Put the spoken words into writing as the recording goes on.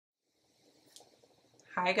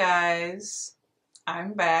Hi guys,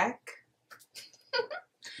 I'm back.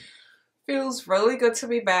 Feels really good to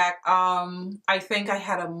be back. I think I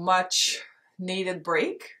had a much needed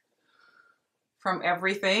break from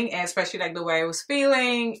everything, and especially like the way I was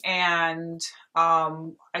feeling, and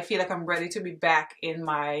I feel like I'm ready to be back in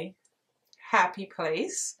my happy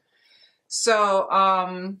place. So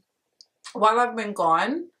while I've been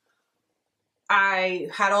gone, I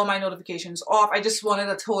had all my notifications off. I just wanted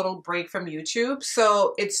a total break from YouTube.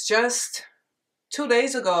 So it's just 2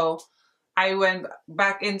 days ago, I went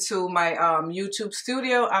back into my YouTube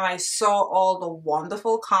studio and I saw all the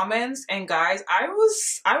wonderful comments. And guys, I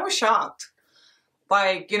was shocked.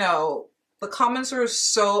 Like, you know, the comments were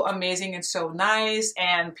so amazing and so nice,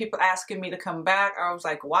 and people asking me to come back. I was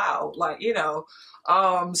like, wow, like, you know,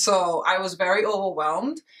 so I was very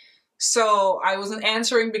overwhelmed. So I wasn't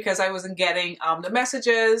answering because I wasn't getting the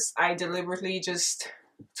messages. I deliberately just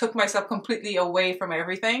took myself completely away from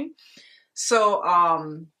everything. So I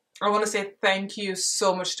want to say thank you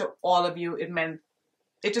so much to all of you.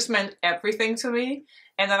 It just meant everything to me.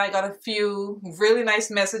 And then I got a few really nice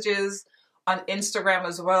messages on Instagram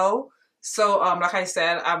as well. So like I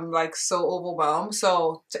said, I'm like so overwhelmed.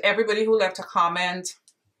 So to everybody who left a comment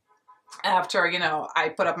after, you know, I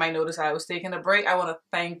put up my notice I was taking a break, I want to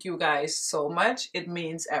thank you guys so much. It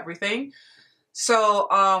means everything. So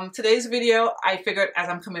today's video, I figured as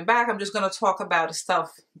I'm coming back, I'm just going to talk about the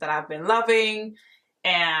stuff that I've been loving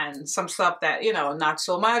and some stuff that, you know, not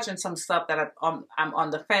so much, and some stuff that I'm on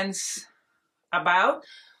the fence about.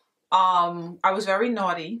 I was very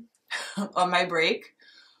naughty on my break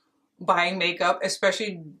buying makeup,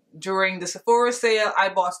 especially during the Sephora sale. I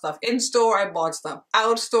bought stuff in store, I bought stuff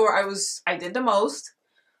out store. I did the most.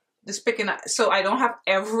 Just picking up. So I don't have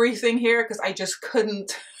everything here because I just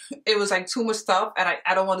couldn't. It was like too much stuff, and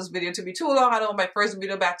I don't want this video to be too long. I don't want my first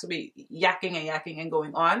video back to be yakking and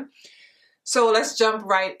going on. So let's jump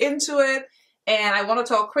right into it. And I want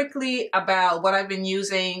to talk quickly about what I've been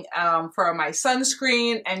using for my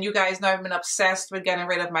sunscreen. And you guys know I've been obsessed with getting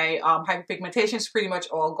rid of my hyperpigmentation. It's pretty much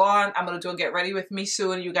all gone. I'm going to do a get ready with me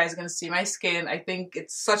soon. You guys are going to see my skin. I think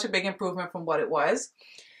it's such a big improvement from what it was.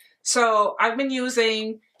 So I've been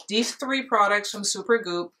using these 3 products from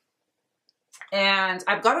Supergoop. And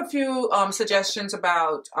I've got a few suggestions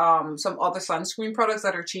about some other sunscreen products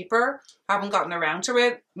that are cheaper. I haven't gotten around to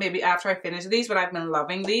it. Maybe after I finish these, but I've been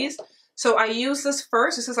loving these. So I use this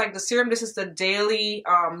first. This is like the serum. This is the daily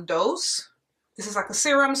dose. This is like a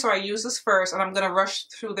serum. So I use this first, and I'm going to rush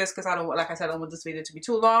through this because I don't, like I said, I don't want this video to be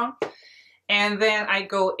too long. And then I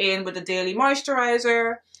go in with the daily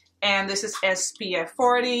moisturizer, and this is SPF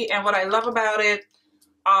 40. And what I love about it,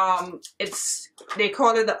 they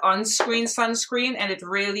call it the on-screen sunscreen, and it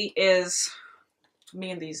really is.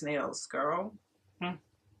 Me and these nails, girl.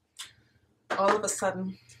 All of a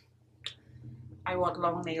sudden, I want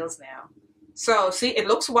long nails now. So see, it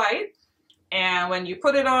looks white, and when you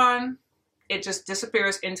put it on, it just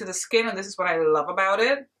disappears into the skin, and this is what I love about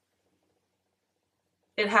it.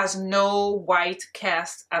 It has no white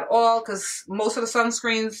cast at all, because most of the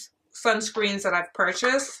sunscreens that I've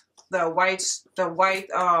purchased, the white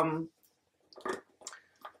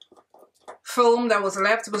film that was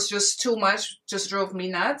left was just too much, just drove me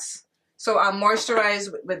nuts. So I'll moisturize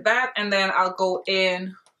with that, and then I'll go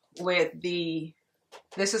in with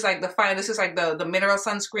this is like the mineral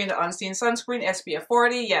sunscreen, the unseen sunscreen, SPF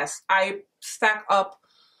 40. Yes, I stack up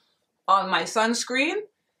on my sunscreen,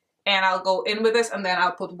 and I'll go in with this, and then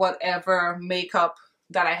I'll put whatever makeup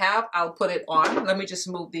that I have, I'll put it on. Let me just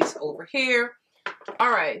move these over here.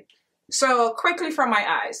 All right, so quickly for my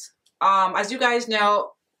eyes. As you guys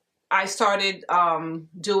know, I started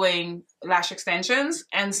doing lash extensions,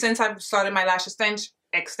 and since I've started my lash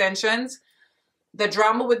extensions, the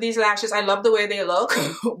drama with these lashes, I love the way they look,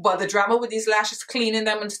 but the drama with these lashes, cleaning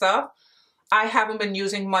them and stuff, I haven't been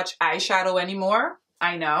using much eyeshadow anymore.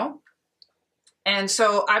 I know. And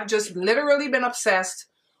so I've just literally been obsessed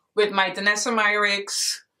with my Danessa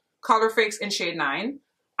Myricks Color Fix in shade 9.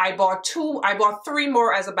 I bought 3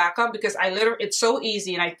 more as a backup because it's so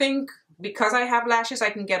easy. And I think because I have lashes, I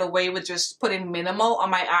can get away with just putting minimal on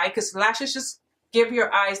my eye, because lashes just give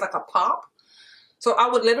your eyes like a pop. So I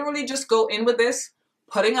would literally just go in with this,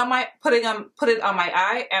 put it on my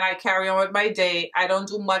eye, and I carry on with my day. I don't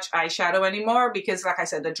do much eyeshadow anymore because, like I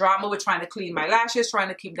said, the drama with trying to clean my lashes, trying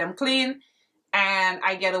to keep them clean, and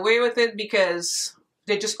I get away with it because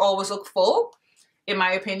they just always look full, in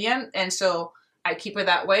my opinion, and so I keep it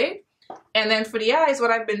that way. And then for the eyes,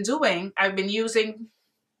 what I've been doing, I've been using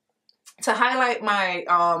to highlight my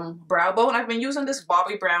brow bone. I've been using this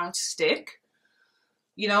Bobbi Brown stick.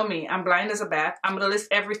 You know me, I'm blind as a bat. I'm gonna list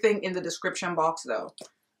everything in the description box though.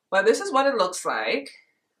 But this is what it looks like.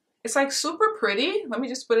 It's like super pretty. Let me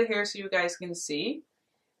just put it here so you guys can see.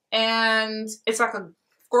 And it's like of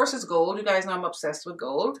course it's gold. You guys know I'm obsessed with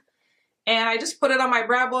gold. And I just put it on my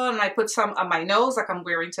brow bone and I put some on my nose like I'm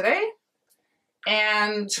wearing today.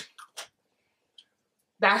 And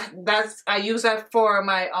that's I use that for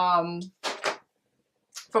my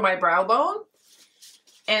brow bone.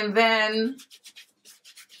 And then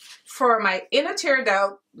for my inner tear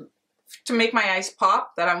duct to make my eyes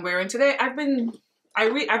pop that I'm wearing today, I've been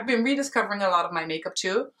rediscovering a lot of my makeup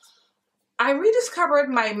too. I rediscovered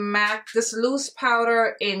my MAC, this loose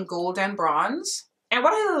powder in gold and bronze. And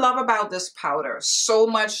what I love about this powder so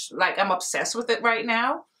much, like I'm obsessed with it right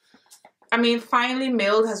now. I mean, finally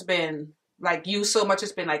milled has been like used so much,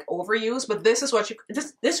 it's been like overused, but this is what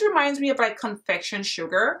this reminds me of like confection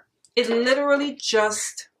sugar. It literally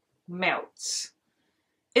just melts.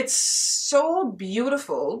 It's so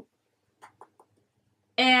beautiful.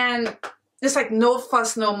 And it's like no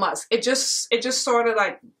fuss, no muss. It just sort of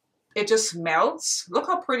like, it just melts. Look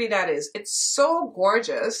how pretty that is. It's so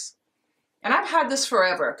gorgeous. And I've had this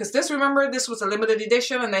forever because this, remember, this was a limited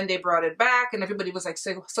edition and then they brought it back and everybody was like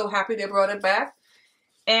so happy they brought it back.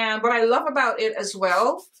 And what I love about it as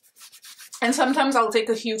well, and sometimes I'll take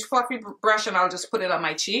a huge fluffy brush and I'll just put it on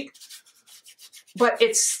my cheek, but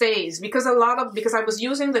it stays because because I was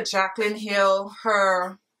using the Jaclyn Hill,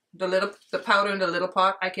 the powder in the little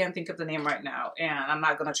pot. I can't think of the name right now and I'm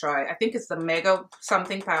not going to try. I think it's the Mega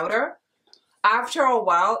something powder. After a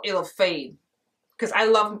while, it'll fade. Because I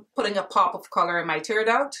love putting a pop of color in my tear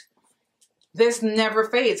duct. This never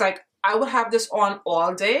fades. Like I would have this on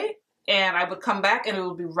all day and I would come back and it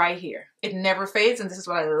would be right here. It never fades and this is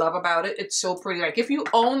what I love about it. It's so pretty. Like if you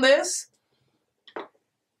own this,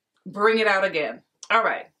 bring it out again. All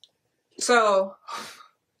right. So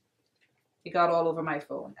it got all over my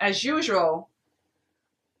phone. As usual,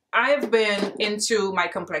 I've been into my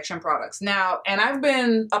complexion products now, and I've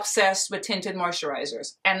been obsessed with tinted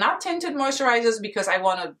moisturizers, and not tinted moisturizers because I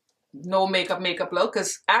want a no makeup look,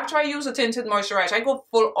 because after I use a tinted moisturizer, I go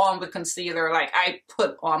full on with concealer. Like I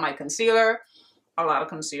put on my concealer, a lot of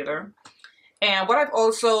concealer. And what I've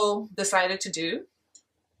also decided to do,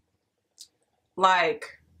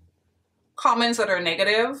 like comments that are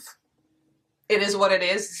negative, it is what it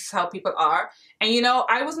is. This is how people are. And you know,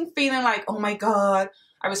 I wasn't feeling like, oh my God,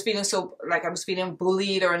 I was feeling so, like I was feeling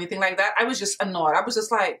bullied or anything like that. I was just annoyed. I was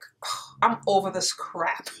just like, oh, I'm over this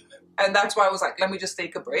crap. And that's why I was like, let me just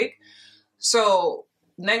take a break. So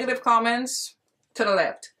negative comments to the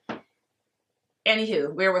left.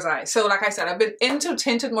 Anywho, where was I? So like I said, I've been into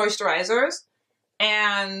tinted moisturizers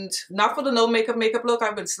and not for the no makeup look.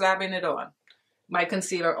 I've been slapping it on, my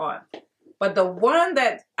concealer on. But the one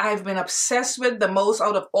that I've been obsessed with the most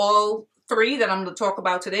out of all three that I'm going to talk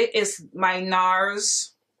about today is my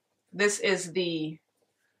Nars. This is the,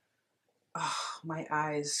 oh, my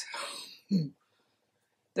eyes.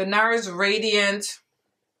 The Nars Radiant,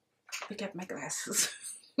 let me get my glasses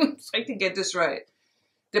so I can get this right.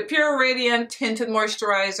 The Pure Radiant Tinted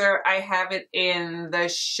Moisturizer. I have it in the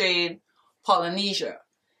shade Polynesia.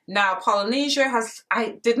 Now, Polynesia has,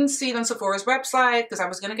 I didn't see it on Sephora's website because I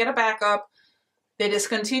was going to get a backup. They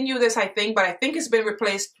discontinued this, I think, but I think it's been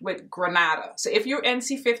replaced with Granada. So if you're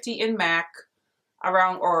NC50 in MAC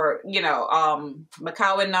around, or, you know,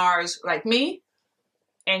 Macau and Nars like me,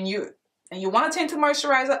 and you want a tinted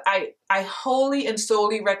moisturizer, I wholly and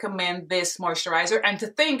solely recommend this moisturizer. And to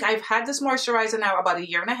think, I've had this moisturizer now about 1.5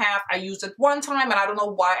 years. I used it one time and I don't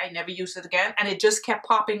know why I never used it again. And it just kept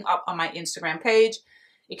popping up on my Instagram page.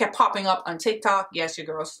 It kept popping up on TikTok. Yes, your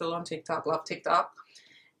girl's still on TikTok. Love TikTok.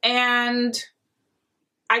 And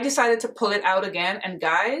I decided to pull it out again. And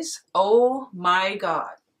guys, oh my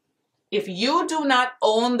God. If you do not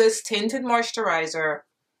own this tinted moisturizer,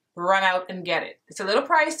 run out and get it. It's a little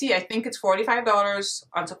pricey. I think it's $45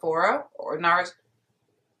 on Sephora or Nars.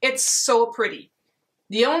 It's so pretty.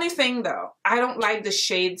 The only thing though, I don't like the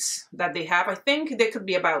shades that they have. I think they could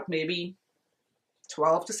be about maybe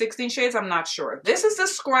 12 to 16 shades. I'm not sure. This is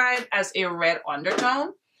described as a red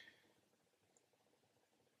undertone.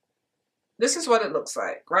 This is what it looks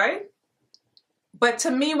like, right? But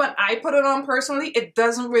to me, when I put it on personally, it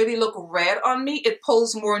doesn't really look red on me. It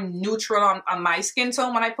pulls more neutral on my skin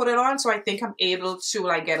tone when I put it on. So I think I'm able to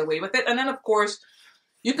like get away with it. And then of course,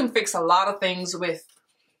 you can fix a lot of things with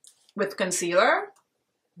concealer.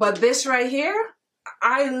 But this right here,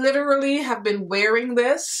 I literally have been wearing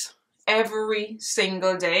this every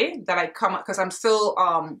single day that I come up, because I'm still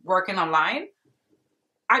working online.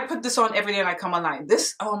 I put this on every day when I come online.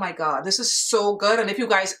 This, oh my God, this is so good. And if you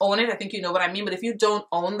guys own it, I think you know what I mean. But if you don't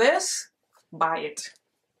own this, buy it.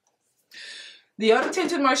 The other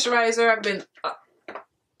tinted moisturizer I've been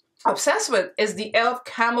obsessed with is the e.l.f.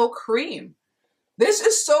 Camo Cream. This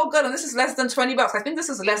is so good, and this is less than 20 bucks. I think this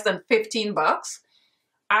is less than 15 bucks.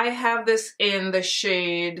 I have this in the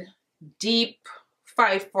shade Deep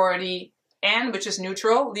 540 N, which is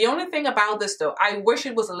neutral. The only thing about this though, I wish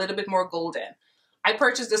it was a little bit more golden. I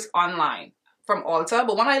purchased this online from Ulta,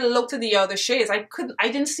 but when I looked at the other shades, I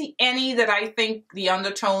didn't see any that I think the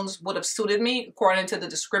undertones would have suited me according to the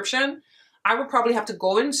description. I would probably have to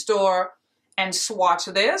go in store and swatch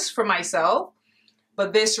this for myself.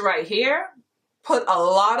 But this right here put a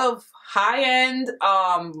lot of high-end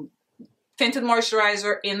tinted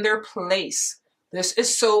moisturizer in their place. This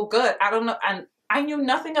is so good. I don't know, and I knew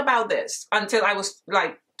nothing about this until I was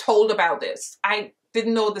like told about this. I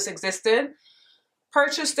didn't know this existed.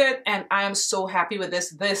 Purchased it, and I am so happy with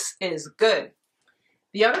this. This is good.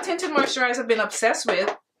 The other tinted moisturizer I've been obsessed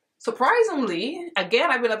with, surprisingly, again,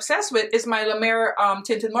 I've been obsessed with, is my La Mer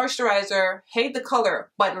tinted moisturizer. Hate the color,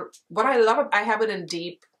 but what I love, I have it in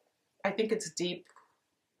deep. I think it's deep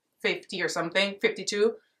 50 or something,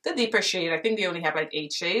 52. The deeper shade. I think they only have like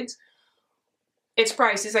 8 shades. Its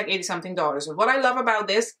price is like $80-something. But what I love about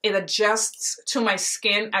this, it adjusts to my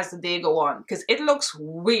skin as the day go on, because it looks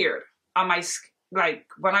weird on my skin. Like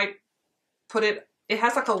when I put it, it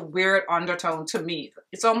has like a weird undertone to me.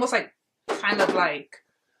 It's almost like kind of like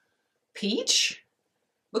peach.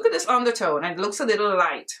 Look at this undertone, and it looks a little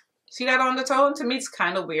light. See that undertone? To me, it's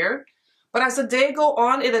kind of weird. But as the day go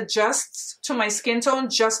on, it adjusts to my skin tone,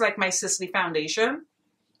 just like my Sisley foundation.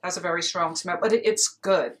 That's a very strong smell, but it's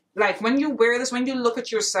good. Like when you wear this, when you look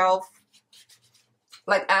at yourself,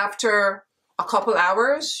 like after a couple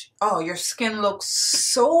hours, oh, your skin looks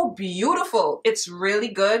so beautiful. It's really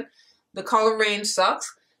good. The color range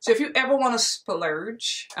sucks. So if you ever want to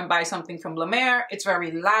splurge and buy something from La Mer, it's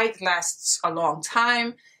very light, lasts a long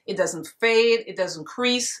time. It doesn't fade. It doesn't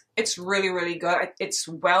crease. It's really, really good. It's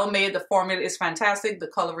well made. The formula is fantastic. The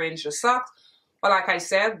color range just sucks. But like I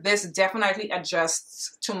said, this definitely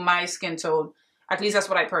adjusts to my skin tone. At least that's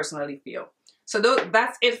what I personally feel. So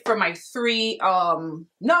that's it for my 3.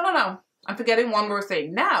 No. I'm forgetting one more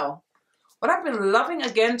thing. Now, what I've been loving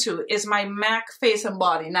again too is my MAC Face and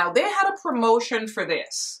Body. Now, they had a promotion for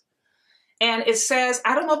this. And it says,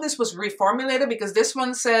 I don't know if this was reformulated, because this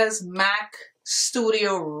one says MAC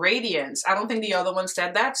Studio Radiance. I don't think the other one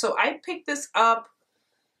said that. So I picked this up.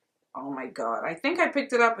 Oh my God. I think I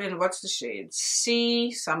picked it up in, what's the shade?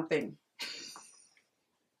 C something.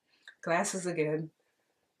 Glasses again.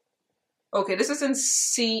 Okay, this is in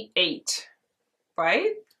C8,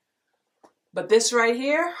 right? But this right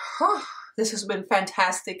here, this has been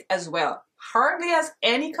fantastic as well. Hardly has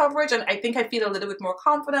any coverage, and I think I feel a little bit more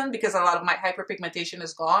confident because a lot of my hyperpigmentation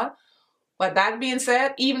is gone. But that being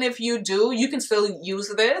said, even if you do, you can still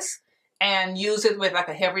use this and use it with like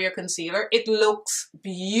a heavier concealer. It looks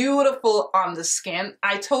beautiful on the skin.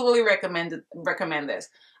 I totally recommend this.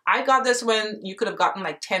 I got this when you could have gotten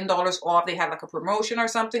like $10 off. They had like a promotion or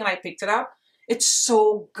something, and I picked it up. It's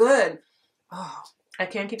so good. Oh, I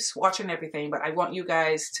can't keep swatching everything, but I want you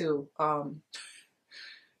guys to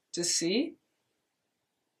see.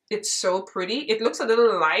 It's so pretty. It looks a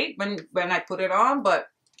little light when I put it on, but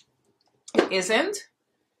it isn't.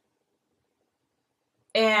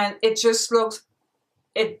 And it just looks,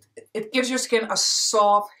 it gives your skin a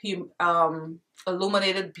soft,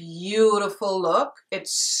 illuminated, beautiful look.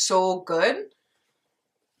 It's so good.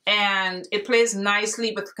 And it plays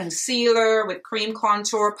nicely with concealer, with cream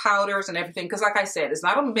contour, powders, and everything. Because like I said, it's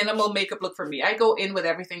not a minimal makeup look for me. I go in with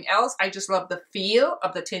everything else. I just love the feel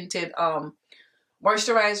of the tinted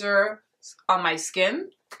moisturizer on my skin.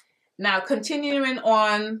 Now, continuing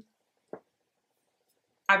on,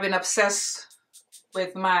 I've been obsessed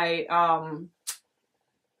with my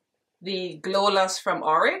the glowlust from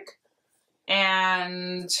Auric.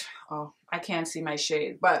 And oh, I can't see my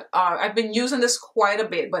shade, but I've been using this quite a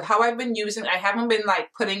bit. But how I've been using, I haven't been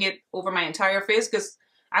like putting it over my entire face, because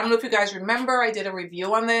I don't know if you guys remember, I did a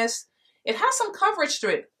review on this. It has some coverage to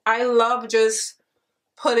it. I love just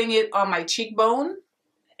putting it on my cheekbone,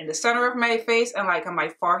 in the center of my face, and like on my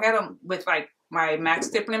forehead with like my MAC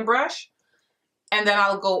stippling brush. And then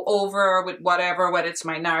I'll go over with whatever, whether it's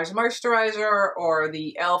my Nars moisturizer or the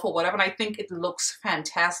e.l.f. or whatever. And I think it looks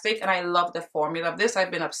fantastic. And I love the formula of this.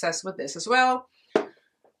 I've been obsessed with this as well.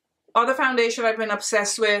 Other foundation I've been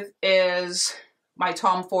obsessed with is my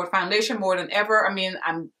Tom Ford foundation more than ever. I mean,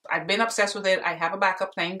 I've been obsessed with it. I have a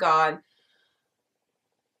backup, thank God.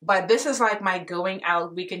 But this is like my going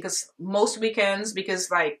out weekend, because most weekends, because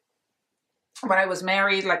like when I was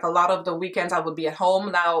married, like a lot of the weekends I would be at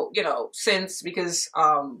home. Now, you know, since, because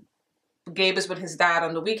Gabe is with his dad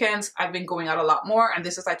on the weekends, I've been going out a lot more, and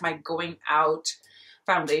this is like my going out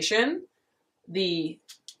foundation. The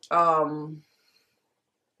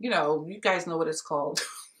you know, you guys know what it's called.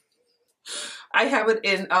 I have it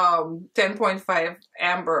in 10.5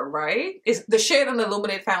 amber, right? It's the shade on the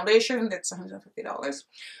Illuminate foundation. It's $150.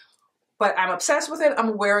 But I'm obsessed with it.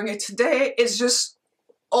 I'm wearing it today. It's just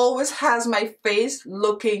always has my face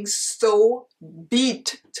looking so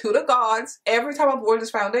beat to the gods. Every time I've worn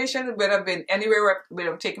this foundation, when I've been anywhere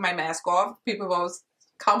where I've taken my mask off, people have always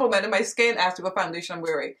complimented my skin, asked what foundation I'm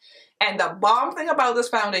wearing. And the bomb thing about this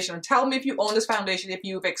foundation, tell me if you own this foundation, if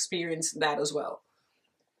you've experienced that as well.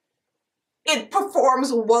 It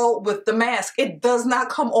performs well with the mask. It does not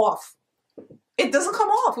come off. It doesn't come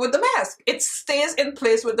off with the mask. It stays in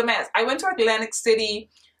place with the mask. I went to Atlantic City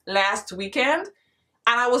last weekend,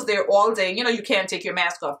 and I was there all day. You know, you can't take your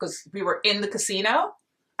mask off because we were in the casino,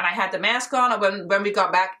 and I had the mask on. And when we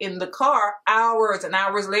got back in the car, hours and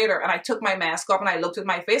hours later, and I took my mask off and I looked at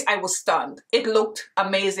my face, I was stunned. It looked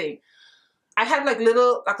amazing. I had like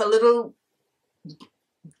a little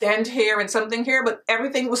dent here and something here, but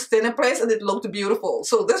everything was still in place and it looked beautiful.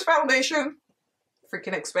 So this foundation,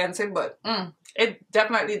 freaking expensive, but it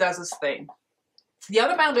definitely does its thing. The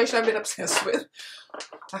other foundation I've been obsessed with,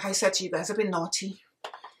 like I said to you guys, I've been naughty,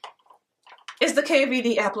 is the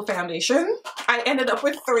KVD Apple foundation. I ended up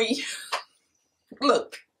with 3.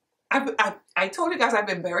 Look, I told you guys I've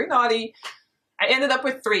been very naughty. I ended up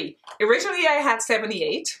with 3. Originally I had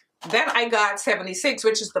 78. Then I got 76,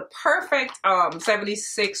 which is the perfect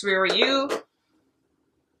 76. Where are you?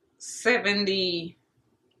 76.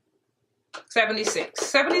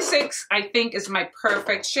 76 I think is my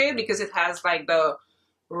perfect shade because it has like the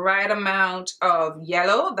right amount of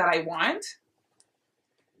yellow that I want.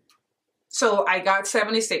 So I got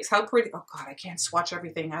 76. How pretty. Oh God, I can't swatch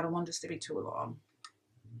everything. I don't want this to be too long.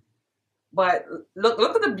 But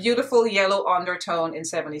look at the beautiful yellow undertone in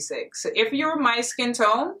 76. So if you're my skin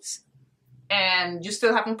tones and you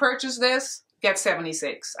still haven't purchased this, get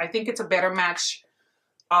 76. I think it's a better match.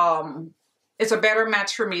 It's a better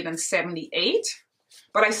match for me than 78.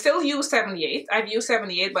 But I still use 78. I've used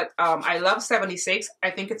 78, but I love 76.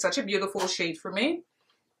 I think it's such a beautiful shade for me.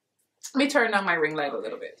 Let me turn down my ring light a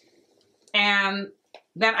little bit. And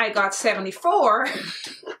then I got 74.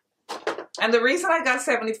 And the reason I got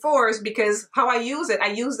 74 is because how I use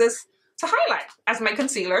this to highlight as my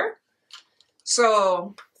concealer.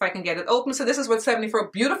 So if I can get it open. So this is what 74,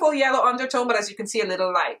 beautiful yellow undertone, but as you can see, a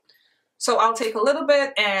little light. So I'll take a little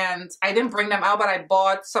bit, and I didn't bring them out, but I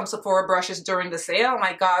bought some Sephora brushes during the sale. And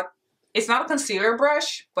I got, it's not a concealer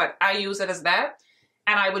brush, but I use it as that.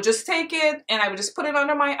 And I would just take it and I would just put it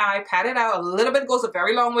under my eye, pat it out. A little bit goes a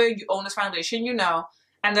very long way. You own this foundation, you know.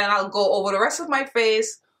 And then I'll go over the rest of my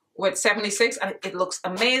face with 76, and it looks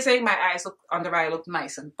amazing. My eyes look, under my eye look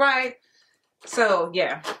nice and bright. So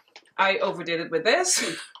yeah, I overdid it with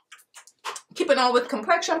this. Keeping on with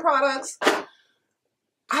complexion products.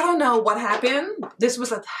 I don't know what happened. This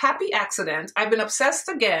was a happy accident. I've been obsessed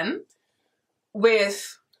again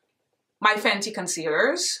with my Fenty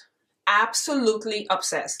concealers. Absolutely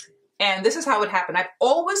obsessed. And this is how it happened. I've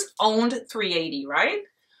always owned 380, right?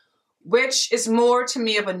 Which is more to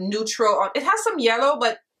me of a neutral. It has some yellow,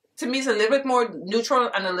 but to me it's a little bit more neutral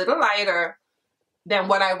and a little lighter than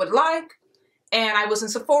what I would like. And I was in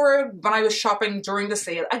Sephora when I was shopping during the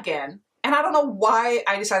sale again. And I don't know why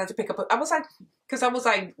I decided to pick up. I was like, because I was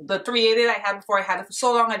like, the 380 I had before, I had it for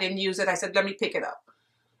so long, I didn't use it. I said, let me pick it up.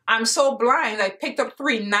 I'm so blind, I picked up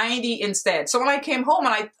 390 instead. So when I came home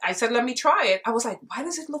and I said, let me try it, I was like, why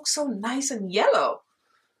does it look so nice and yellow?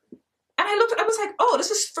 And I looked, I was like, oh,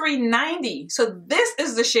 this is 390. So this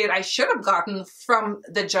is the shade I should have gotten from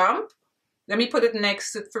the jump. Let me put it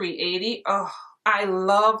next to 380. Oh, I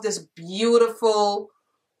love this beautiful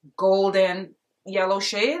golden yellow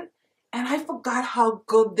shade. And I forgot how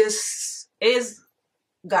good this is,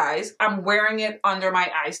 guys. I'm wearing it under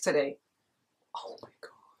my eyes today. Oh my God.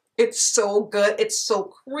 It's so good. It's so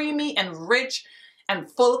creamy and rich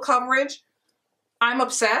and full coverage. I'm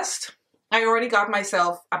obsessed. I already got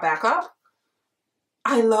myself a backup.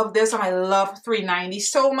 I love this, and I love 390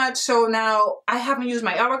 so much. So now I haven't used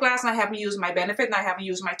my Hourglass, and I haven't used my Benefit, and I haven't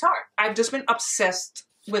used my Tarte. I've just been obsessed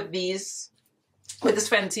with these, with this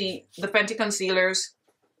Fenty, the Fenty concealers.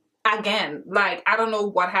 Again, like, I don't know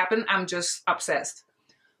what happened. I'm just obsessed.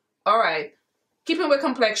 All right. Keeping with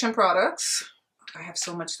complexion products. I have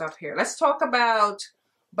so much stuff here. Let's talk about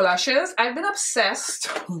blushes. I've been obsessed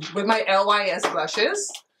with my LYS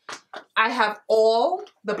blushes. I have all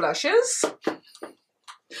the blushes,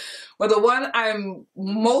 but the one I'm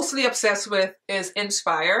mostly obsessed with is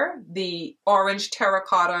Inspire, the orange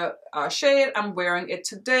terracotta shade. I'm wearing it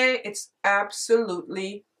today. It's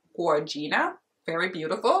absolutely gorgina, very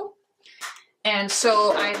beautiful. And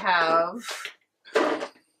so I have,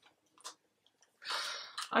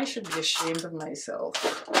 I should be ashamed of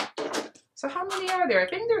myself. So how many are there? I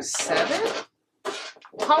think there's 7.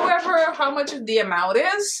 However, how much the amount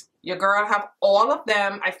is, your girl have all of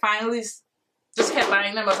them. I finally just kept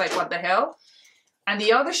buying them. I was like, what the hell? And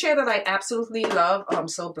the other shade that I absolutely love, oh, I'm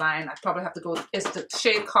so blind, I probably have to go, is the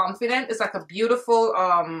shade Confident. It's like a beautiful,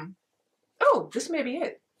 oh, this may be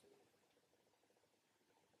it.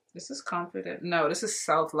 This is Confident. No, this is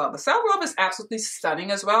Self Love. The Self Love is absolutely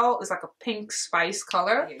stunning as well. It's like a pink spice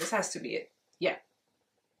color. Okay, this has to be it. Yeah.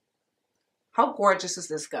 How gorgeous is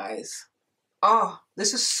this, guys? Oh,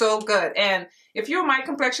 this is so good. And if you're my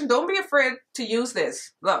complexion, don't be afraid to use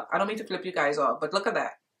this. Look, I don't mean to flip you guys off, but look at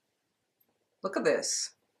that. Look at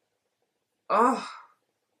this. Oh,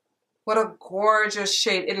 what a gorgeous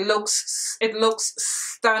shade. It looks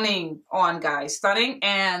stunning on, guys. Stunning.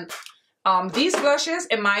 And these blushes,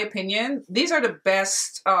 in my opinion, these are the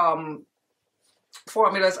best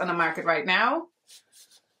formulas on the market right now.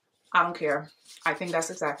 I don't care. I think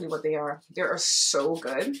that's exactly what they are. They are so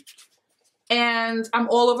good. And I'm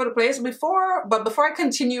all over the place. Before I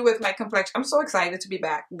continue with my complexion, I'm so excited to be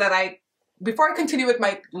back that before I continue with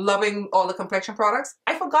my loving all the complexion products,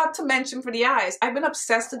 I forgot to mention for the eyes, I've been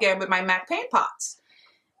obsessed again with my MAC paint pots.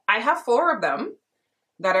 I have 4 of them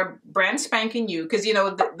that are brand spanking new because, you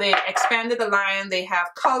know, they expanded the line. They have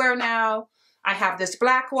color now. I have this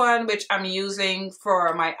black one, which I'm using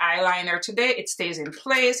for my eyeliner today. It stays in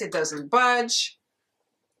place. It doesn't budge.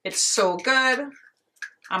 It's so good.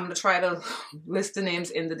 I'm going to try to list the names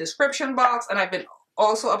in the description box. And I've been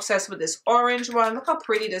also obsessed with this orange one. Look how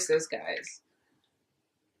pretty this is, guys.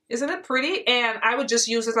 Isn't it pretty? And I would just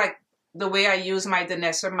use it like the way I use my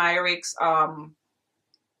Danessa Myricks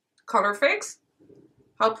Color Fix.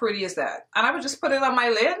 How pretty is that? And I would just put it on my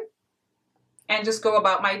lid and just go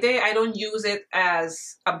about my day. I don't use it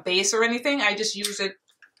as a base or anything. I just use it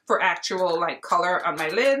for actual like color on my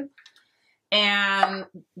lid. And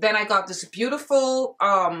then I got this beautiful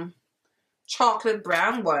chocolate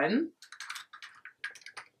brown one.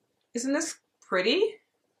 Isn't this pretty?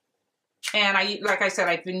 And like I said,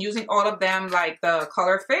 I've been using all of them, like the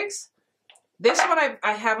Color Fix. This one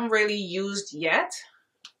I haven't really used yet.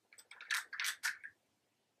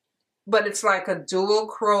 But it's like a dual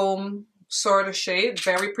chrome sort of shade.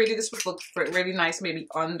 Very pretty. This would look really nice maybe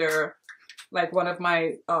under like one of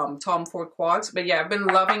my Tom Ford quads. But yeah, I've been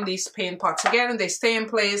loving these paint pots again. They stay in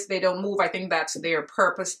place. They don't move. I think that's their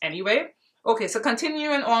purpose anyway. Okay, so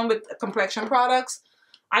continuing on with complexion products.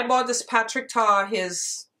 I bought this Patrick Ta,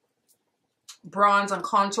 his bronze and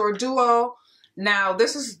contour duo. Now,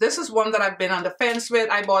 this is one that I've been on the fence with.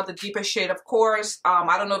 I bought the deepest shade, of course.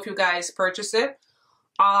 I don't know if you guys purchased it.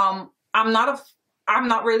 I'm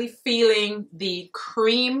not really feeling the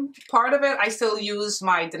cream part of it. I still use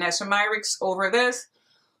my Danessa Myricks over this.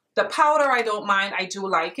 The powder, I don't mind. I do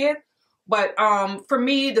like it. But for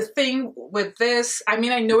me, the thing with this, I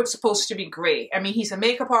mean, I know it's supposed to be gray. I mean, he's a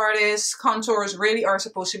makeup artist. Contours really are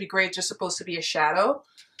supposed to be gray. It's just supposed to be a shadow.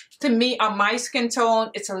 To me, on my skin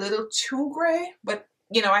tone, it's a little too gray. But,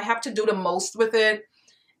 you know, I have to do the most with it.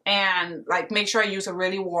 And, like, make sure I use a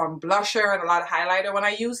really warm blusher and a lot of highlighter when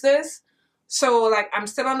I use this. So, like, I'm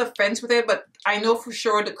still on the fence with it, but I know for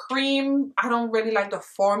sure the cream, I don't really like the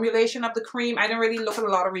formulation of the cream. I didn't really look at a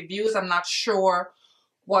lot of reviews. I'm not sure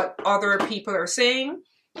what other people are saying.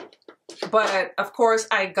 But, of course,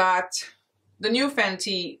 I got the new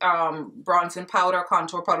Fenty Bronzing Powder,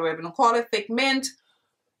 Contour Powder, whatever you call it, Thick Mint.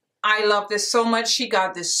 I love this so much. She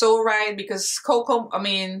got this so right because Cocoa, I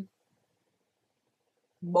mean...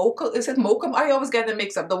 Mocha, is it Mocha? I always get them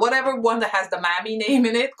mixed up. The whatever one that has the Mami name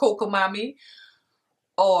in it, Cocoa Mami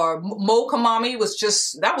or Mocha Mami was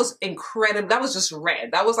just, that was incredible. That was just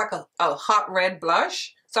red. That was like a hot red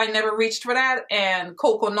blush. So I never reached for that. And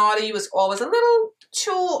Cocoa Naughty was always a little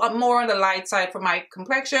too more on the light side for my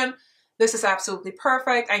complexion. This is absolutely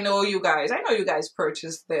perfect. I know you guys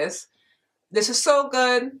purchased this. This is so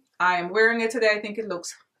good. I am wearing it today. I think it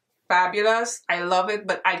looks fabulous. I love it,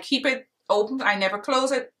 but I keep it open. I never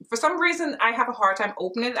close it. For some reason, I have a hard time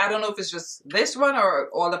opening it. I don't know if it's just this one or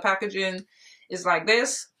all the packaging is like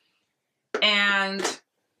this. And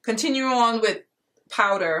continue on with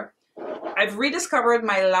powder. I've rediscovered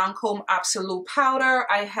my Lancome Absolute powder.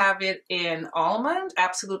 I have it in almond,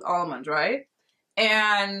 absolute almond, right?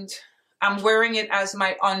 And I'm wearing it as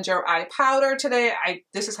my under eye powder today.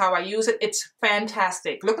 This is how I use it. It's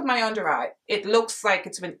fantastic. Look at my under eye. It looks like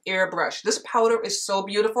it's been airbrushed. This powder is so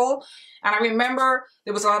beautiful. And I remember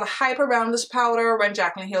there was a lot of hype around this powder when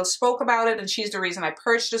Jaclyn Hill spoke about it, and she's the reason I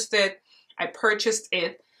purchased it. It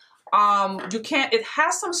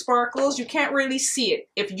has some sparkles. You can't really see it.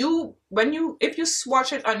 If you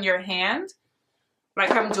swatch it on your hand,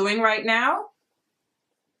 like I'm doing right now.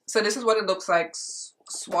 So this is what it looks like.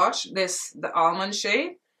 Swatch the almond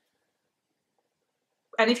shade.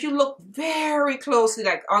 And if you look very closely,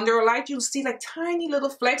 like under a light, you'll see like tiny little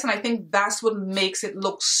flecks. And I think that's what makes it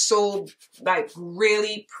look so like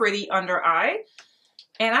really pretty under eye.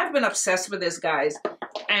 And I've been obsessed with this, guys.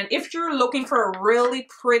 And if you're looking for a really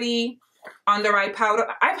pretty under eye powder,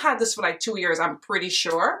 I've had this for like 2 years, I'm pretty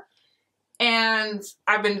sure. And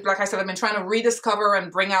I've been, like I said, I've been trying to rediscover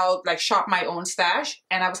and bring out, like shop my own stash.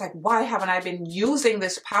 And I was like, why haven't I been using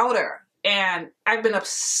this powder? And I've been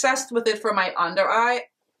obsessed with it for my under eye.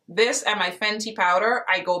 This and my Fenty powder,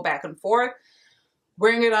 I go back and forth.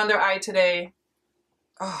 Wearing it under eye today.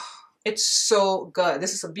 Oh, it's so good.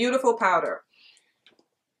 This is a beautiful powder.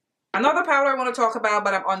 Another powder I want to talk about,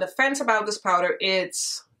 but I'm on the fence about this powder,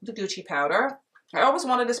 it's the Gucci powder. I always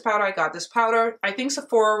wanted this powder. I got this powder. I think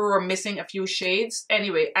Sephora were missing a few shades.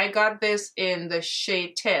 Anyway, I got this in the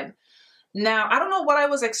shade 10. Now, I don't know what I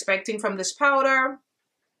was expecting from this powder.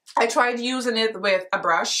 I tried using it with a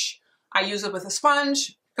brush. I use it with a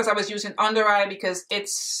sponge because I was using under eye because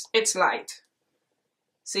it's light.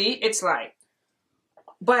 See, it's light.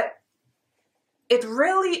 But it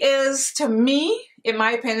really is, to me, in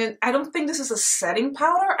my opinion, I don't think this is a setting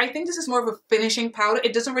powder. I think this is more of a finishing powder.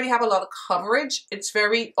 It doesn't really have a lot of coverage. It's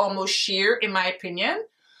very almost sheer, in my opinion.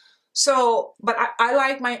 So, but I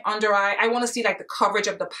like my under eye. I want to see like the coverage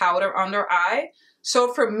of the powder under eye.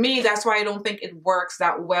 So for me, that's why I don't think it works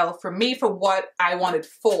that well for me for what I want it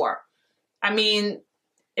for. I mean,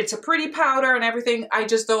 it's a pretty powder and everything. I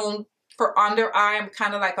just don't, for under eye, I'm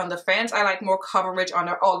kind of like on the fence. I like more coverage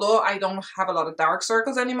under, although I don't have a lot of dark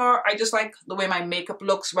circles anymore. I just like the way my makeup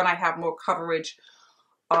looks when I have more coverage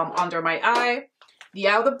under my eye. The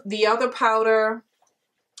other powder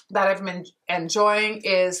that I've been enjoying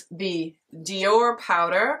is the Dior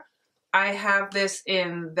powder. I have this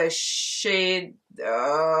in the shade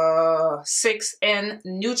 6N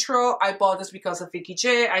Neutral. I bought this because of Vicky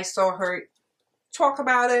J. I saw her talk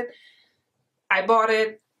about it. I bought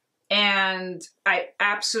it and I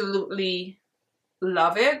absolutely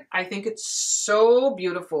love it. I think it's so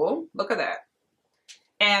beautiful. Look at that.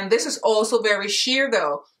 And this is also very sheer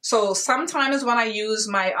though. So sometimes when I use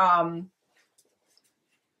my,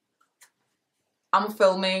 I'm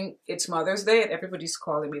filming, it's Mother's Day and everybody's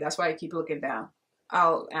calling me. That's why I keep looking down.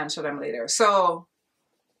 I'll answer them later. So,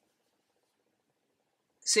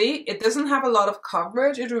 see, it doesn't have a lot of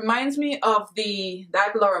coverage. It reminds me of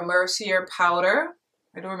that Laura Mercier powder.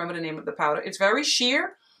 I don't remember the name of the powder. It's very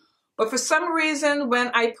sheer. But for some reason,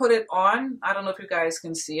 when I put it on, I don't know if you guys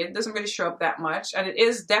can see it. It doesn't really show up that much. And it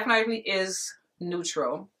is definitely is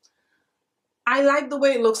neutral. I like the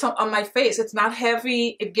way it looks on my face. It's not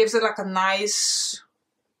heavy. It gives it like a nice,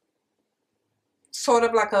 sort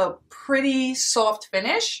of like a pretty soft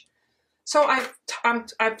finish. So I've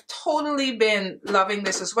totally been loving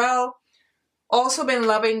this as well. Also been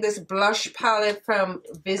loving this blush palette from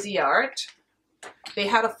Viseart. They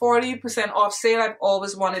had a 40% off sale. I've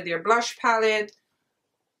always wanted their blush palette.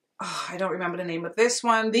 Oh, I don't remember the name of this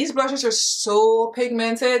one. These blushes are so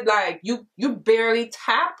pigmented. Like you barely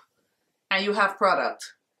tap and you have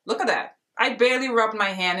product. Look at that. I barely rubbed my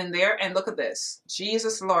hand in there and look at this.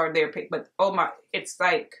 Jesus Lord, they're pigment. Oh my, it's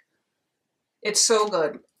like, it's so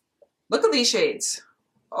good. Look at these shades.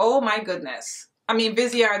 Oh my goodness. I mean,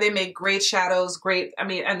 Viseart, they make great shadows, great, I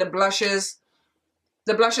mean, and the blushes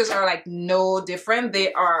are like no different.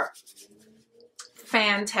 They are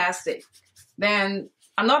fantastic. Then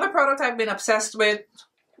another product I've been obsessed with.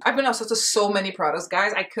 I've been obsessed with so many products,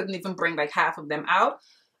 guys. I couldn't even bring like half of them out.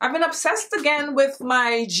 I've been obsessed again with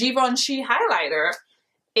my Givenchy highlighter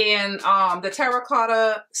in the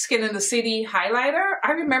Terracotta Skin in the City highlighter.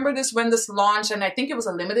 I remember this when this launched, and I think it was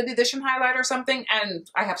a limited edition highlighter or something. And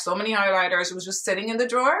I have so many highlighters. It was just sitting in the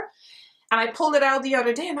drawer. And I pulled it out the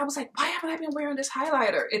other day and I was like, why haven't I been wearing this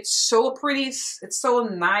highlighter? It's so pretty. It's so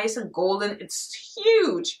nice and golden. It's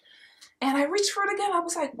huge. And I reached for it again. I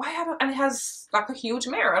was like, why haven't, and it has like a huge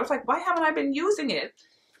mirror. I was like, why haven't I been using it?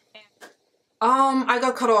 I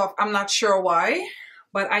got cut off. I'm not sure why,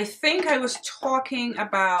 but I think I was talking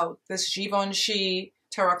about this Givenchy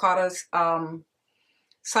Terracotta's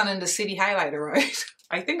Sun in the City highlighter, right?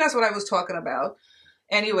 I think that's what I was talking about.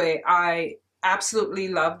 Anyway, I absolutely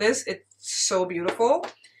love this. It so beautiful.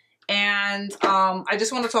 And I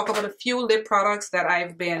just want to talk about a few lip products that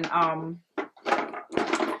I've been, I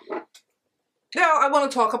want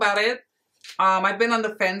to talk about it. I've been on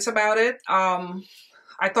the fence about it.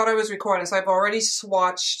 I thought I was recording, so I've already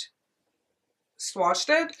swatched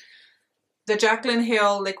it. The Jaclyn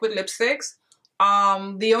Hill liquid lipsticks.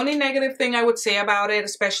 The only negative thing I would say about it,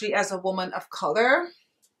 especially as a woman of color,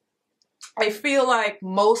 I feel like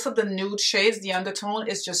most of the nude shades, the undertone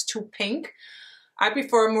is just too pink. I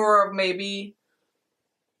prefer more of maybe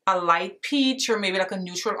a light peach or maybe like a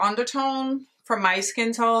neutral undertone. For my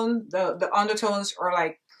skin tone, the undertones are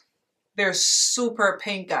like, they're super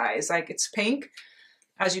pink, guys. Like, it's pink,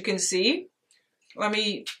 as you can see. Let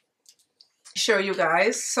me show you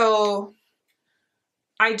guys. So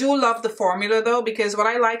I do love the formula though, because what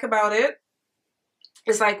I like about it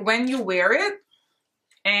is like when you wear it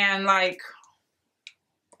and like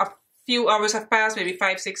a few hours have passed, maybe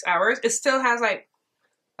 5-6 hours, it still has like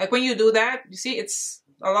when you do that, you see, it's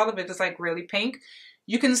a lot of it is like really pink.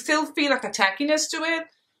 You can still feel like a tackiness to it.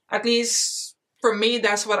 At least for me,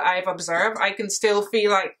 that's what I've observed. I can still feel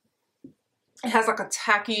like it has like a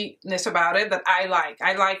tackiness about it that I like.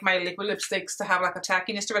 I like my liquid lipsticks to have like a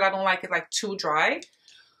tackiness to it. I don't like it like too dry.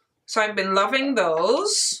 So I've been loving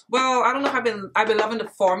those. Well, I don't know if I've been loving the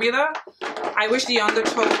formula. I wish the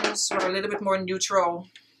undertones were a little bit more neutral,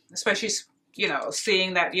 especially, you know,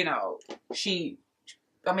 seeing that, you know,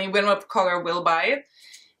 women of color will buy it.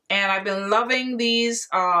 And I've been loving these,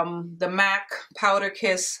 the MAC Powder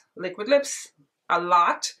Kiss liquid lips a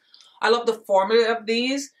lot. I love the formula of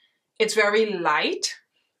these. It's very light.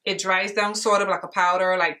 It dries down sort of like a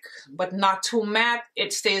powder, like, but not too matte.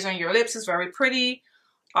 It stays on your lips. It's very pretty.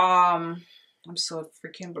 I'm so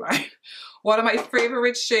freaking blind. One of my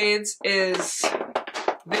favorite shades is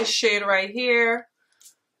this shade right here.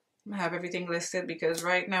 I'm gonna have everything listed because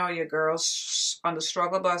right now your girl's on the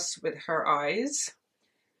struggle bus with her eyes.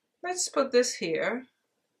 Let's put this here.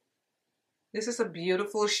 This is a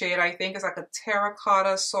beautiful shade. I think it's like a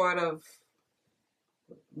terracotta sort of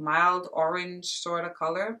mild orange sort of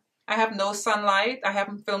color. I have no sunlight. I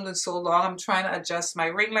haven't filmed in so long. I'm trying to adjust my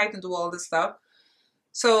ring light and do all this stuff.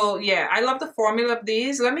 So yeah, I love the formula of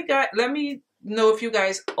these. Let me know if you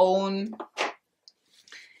guys own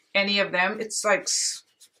any of them. It's like,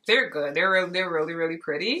 they're good. They're really, really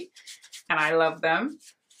pretty. And I love them.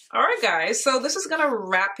 All right, guys, so this is gonna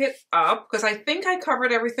wrap it up because I think I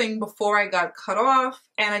covered everything before I got cut off.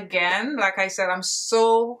 And again, like I said, I'm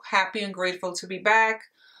so happy and grateful to be back.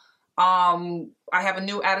 I have a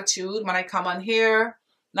new attitude when I come on here.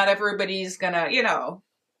 Not everybody's gonna, you know,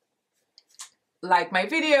 like my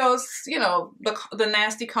videos. You know, the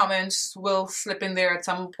nasty comments will slip in there at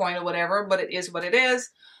some point or whatever, but it is what it is.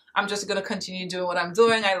 I'm just gonna continue doing what I'm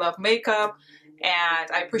doing. I love makeup. And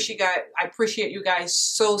I appreciate you guys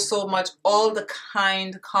so much. All the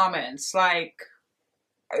kind comments, like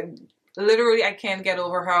literally I can't get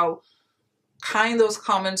over how kind those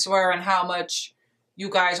comments were and how much you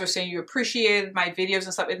guys were saying you appreciated my videos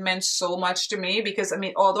and stuff. It meant so much to me because, I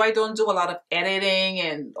mean, although I don't do a lot of editing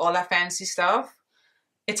and all that fancy stuff,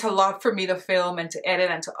 it's a lot for me to film and to edit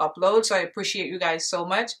and to upload. So I appreciate you guys so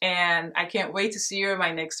much, and I can't wait to see you in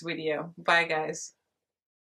my next video. Bye, guys.